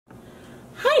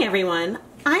Hi everyone,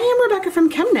 I am Rebecca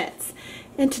from ChemKnits,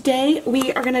 and today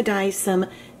we are going to dye some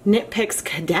Knit Picks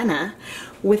Cadena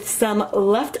with some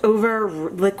leftover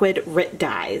liquid RIT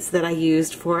dyes that I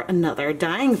used for another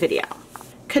dyeing video.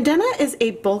 Cadena is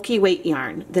a bulky weight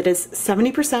yarn that is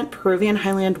 70% Peruvian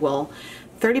Highland wool,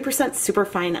 30%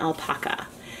 superfine alpaca.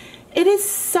 It is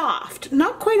soft,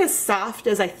 not quite as soft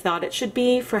as I thought it should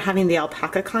be for having the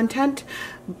alpaca content,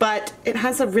 but it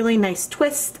has a really nice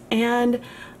twist and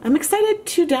I'm excited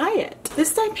to dye it.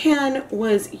 This dye pan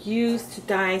was used to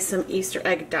dye some Easter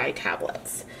egg dye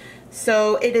tablets.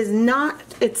 So it is not,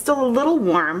 it's still a little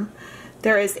warm.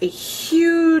 There is a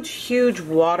huge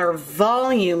water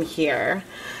volume here.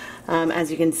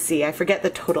 As you can see, I forget the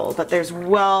total, but there's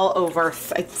well over,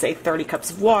 I'd say 30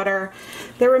 cups of water.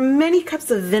 There were many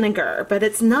cups of vinegar, but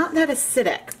it's not that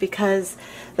acidic because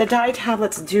the dye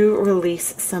tablets do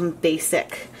release some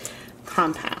basic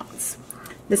compounds.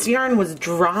 This yarn was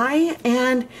dry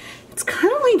and it's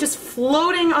currently just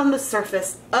floating on the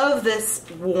surface of this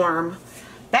warm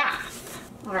bath.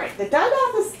 All right, the dye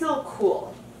bath is still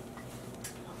cool,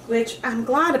 which I'm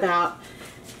glad about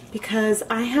because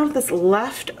I have this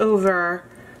leftover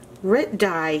RIT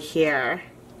dye here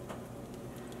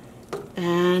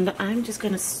and I'm just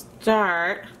going to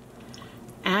start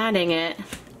adding it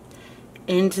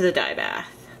into the dye bath.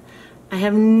 I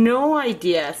have no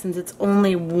idea, since it's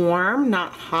only warm,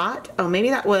 not hot. Oh, maybe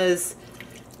that was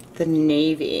the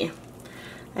navy.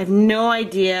 I have no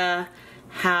idea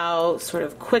how sort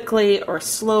of quickly or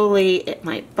slowly it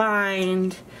might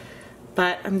bind,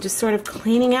 but I'm just sort of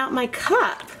cleaning out my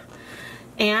cup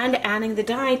and adding the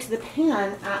dye to the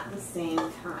pan at the same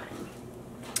time.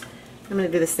 I'm going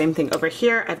to do the same thing over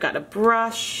here. I've got a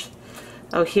brush.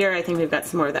 Oh, here I think we've got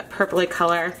some more of that purpley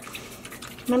color.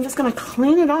 And I'm just going to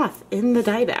clean it off in the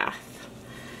dye bath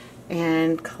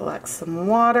and collect some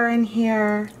water in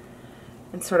here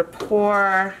and sort of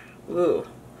pour. Ooh.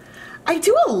 I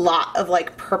do a lot of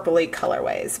like purpley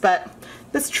colorways, but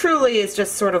this truly is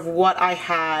just sort of what I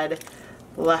had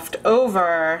left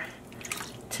over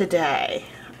today.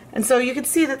 And so you can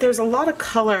see that there's a lot of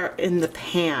color in the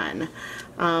pan,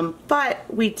 but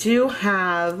we do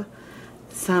have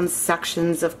some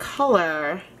sections of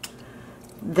color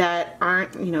that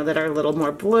aren't, you know, that are a little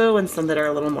more blue and some that are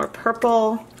a little more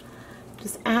purple.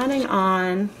 Just adding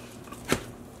on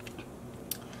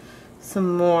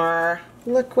some more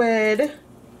liquid.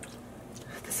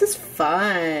 This is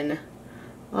fun.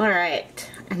 All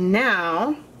right, and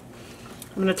now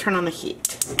I'm going to turn on the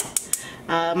heat.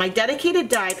 My dedicated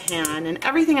dye pan, and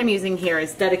everything I'm using here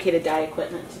is dedicated dye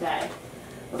equipment today.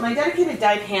 But my dedicated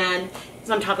dye pan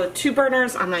is on top of 2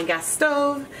 burners on my gas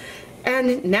stove.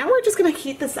 And now we're just going to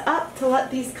heat this up to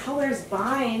let these colors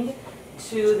bind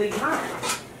to the yarn.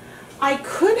 I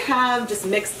could have just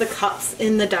mixed the cups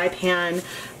in the dye pan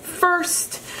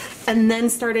first and then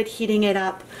started heating it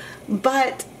up,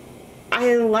 but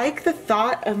I like the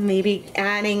thought of maybe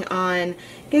adding on,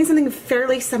 getting something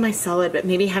fairly semi-solid, but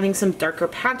maybe having some darker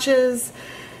patches.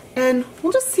 And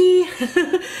we'll just see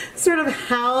sort of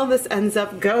how this ends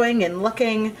up going and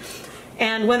looking,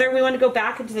 and whether we want to go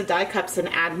back into the dye cups and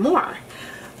add more.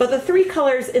 But the 3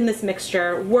 colors in this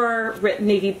mixture were RIT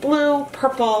navy blue,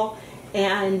 purple,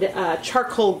 and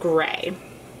charcoal gray.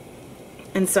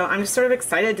 And so I'm just sort of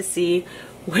excited to see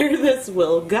where this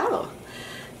will go.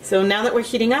 So now that we're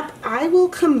heating up, I will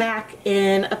come back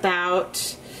in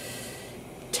about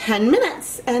 10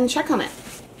 minutes and check on it.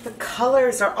 The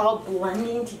colors are all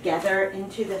blending together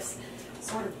into this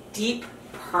sort of deep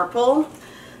purple.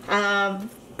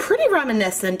 Pretty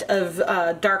reminiscent of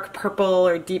dark purple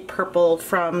or deep purple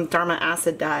from Dharma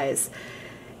acid dyes.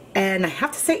 And I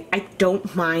have to say, I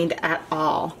don't mind at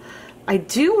all. I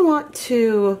do want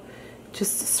to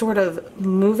just sort of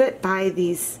move it by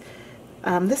these,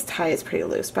 this tie is pretty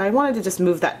loose, but I wanted to just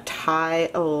move that tie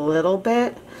a little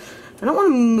bit. I don't want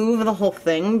to move the whole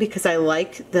thing because I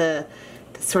like the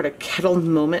sort of kettle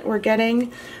moment we're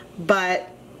getting, but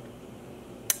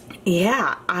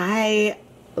yeah, I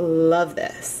love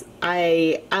this.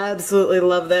 I absolutely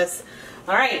love this.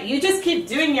 All right, you just keep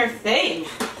doing your thing.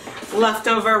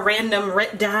 Leftover random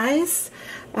RIT dyes.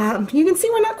 You can see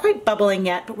we're not quite bubbling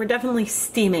yet, but we're definitely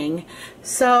steaming.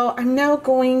 So I'm now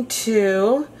going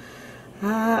to,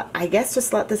 I guess,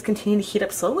 just let this continue to heat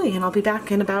up slowly, and I'll be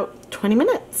back in about 20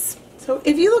 minutes. So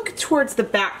if you look towards the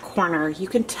back corner, you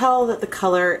can tell that the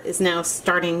color is now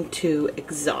starting to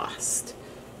exhaust.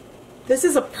 This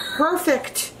is a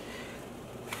perfect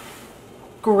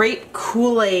grape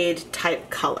Kool-Aid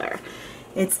type color.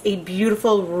 It's a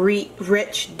beautiful,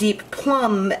 rich, deep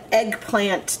plum,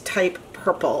 eggplant type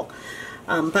purple.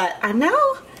 But I'm now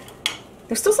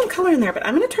There's still some color in there, but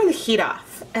I'm going to turn the heat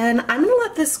off. And I'm going to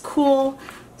let this cool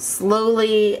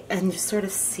slowly and just sort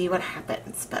of see what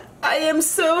happens. But I am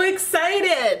so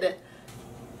excited!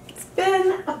 It's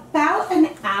been about an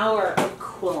hour of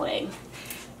cooling.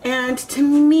 And to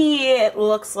me, it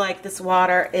looks like this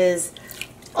water is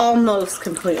almost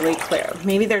completely clear.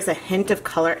 Maybe there's a hint of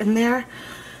color in there,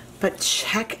 but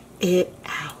check it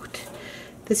out.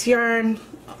 This yarn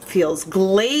feels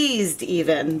glazed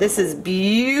even. This is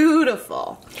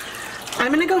beautiful. I'm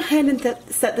gonna go ahead and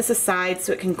set this aside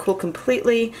so it can cool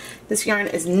completely. This yarn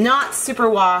is not super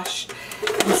wash,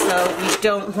 and so we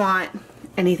don't want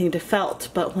anything to felt,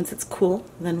 but once it's cool,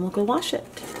 then we'll go wash it.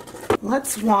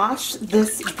 Let's wash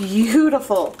this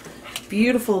beautiful,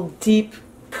 beautiful deep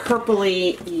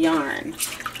purpley yarn.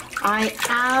 I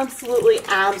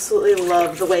absolutely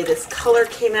love the way this color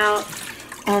came out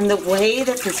and the way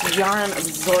that this yarn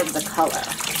absorbed the color.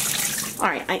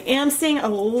 Alright, I am seeing a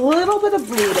little bit of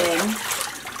bleeding,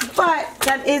 but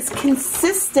that is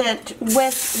consistent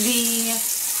with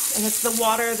the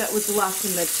water that was left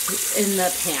in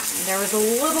the pan. There was a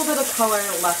little bit of color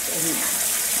left in there.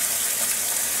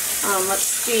 Let's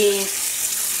see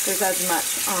if there's as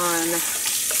much on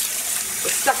the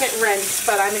second rinse,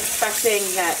 but I'm expecting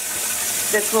that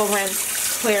this will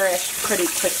rinse clearish pretty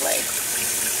quickly.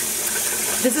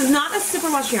 This is not a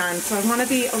superwash yarn, so I want to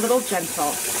be a little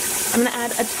gentle. I'm going to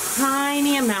add a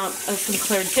tiny amount of some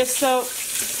clear dish soap.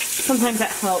 Sometimes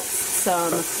that helps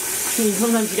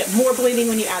sometimes you get more bleeding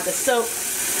when you add the soap,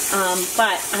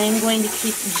 but I am going to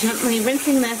keep gently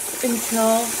rinsing this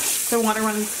until the water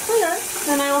runs clear,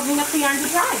 then I will hang up the yarn to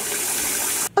dry.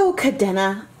 Oh,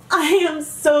 Cadena, I am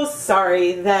so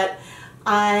sorry that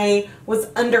I was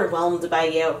underwhelmed by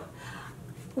you.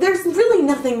 There's really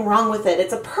nothing wrong with it.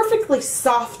 It's a perfectly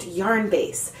soft yarn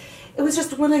base. It was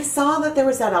just when I saw that there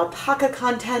was that alpaca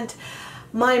content,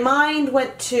 my mind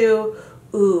went to,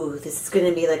 ooh, this is going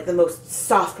to be like the most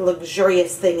soft,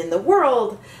 luxurious thing in the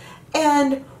world.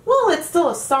 And while it's still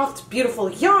a soft,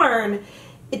 beautiful yarn,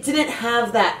 it didn't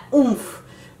have that oomph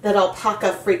that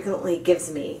alpaca frequently gives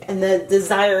me and the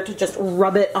desire to just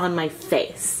rub it on my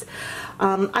face.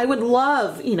 I would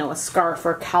love, you know, a scarf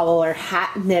or cowl or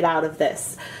hat knit out of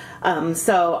this.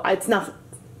 So it's not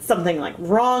something like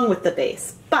wrong with the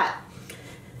base. But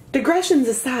digressions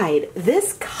aside,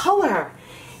 this color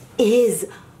is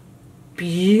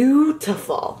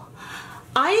beautiful.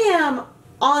 I am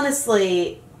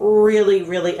honestly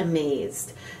really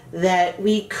amazed that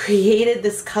we created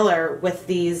this color with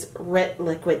these RIT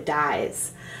liquid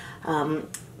dyes.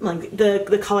 Like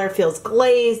the color feels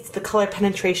glazed, the color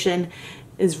penetration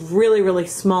is really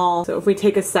small. So if we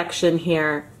take a section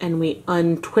here and we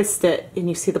untwist it and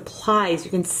you see the plies, you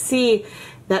can see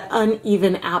that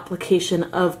uneven application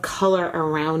of color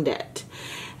around it.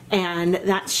 And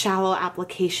that shallow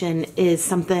application is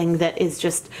something that is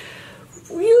just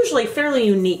usually fairly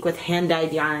unique with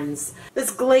hand-dyed yarns.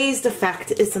 This glazed effect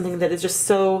is something that is just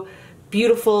so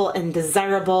beautiful and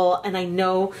desirable, and I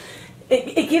know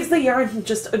it gives the yarn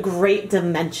just a great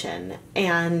dimension,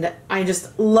 and I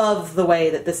just love the way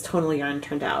that this tonal yarn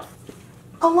turned out.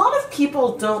 A lot of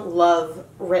people don't love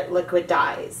RIT liquid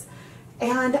dyes,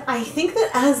 and I think that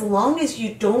as long as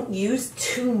you don't use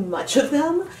too much of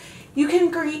them, you can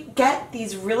get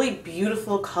these really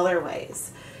beautiful colorways.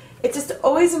 It's just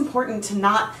always important to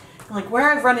not, like where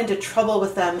I've run into trouble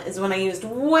with them is when I used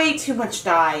way too much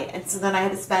dye, and so then I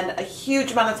had to spend a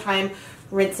huge amount of time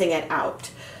rinsing it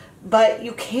out. But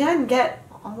you can get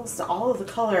almost all of the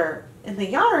color in the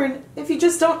yarn if you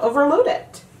just don't overload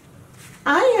it.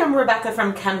 I am Rebecca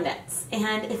from ChemKnits,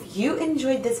 and if you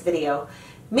enjoyed this video,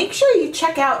 make sure you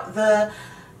check out the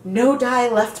No Dye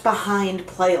Left Behind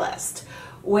playlist,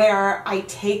 where I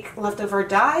take leftover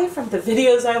dye from the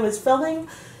videos I was filming,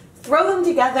 throw them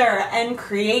together, and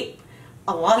create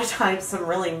a lot of times some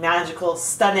really magical,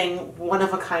 stunning,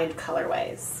 one-of-a-kind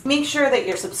colorways. Make sure that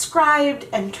you're subscribed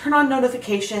and turn on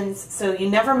notifications so you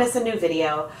never miss a new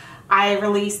video. I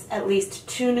release at least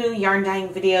 2 new yarn dyeing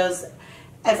videos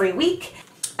every week.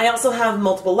 I also have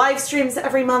multiple live streams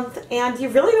every month, and you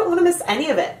really don't want to miss any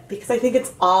of it because I think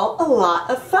it's all a lot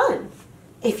of fun.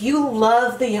 If you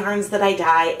love the yarns that I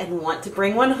dye and want to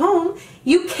bring one home,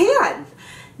 you can!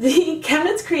 The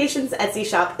ChemKnits Creations Etsy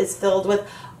shop is filled with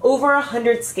over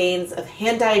 100 skeins of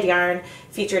hand-dyed yarn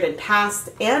featured in past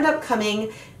and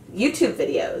upcoming YouTube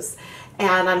videos.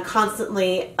 And I'm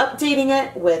constantly updating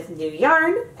it with new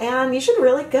yarn, and you should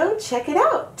really go check it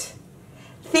out.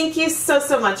 Thank you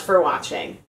so much for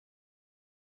watching.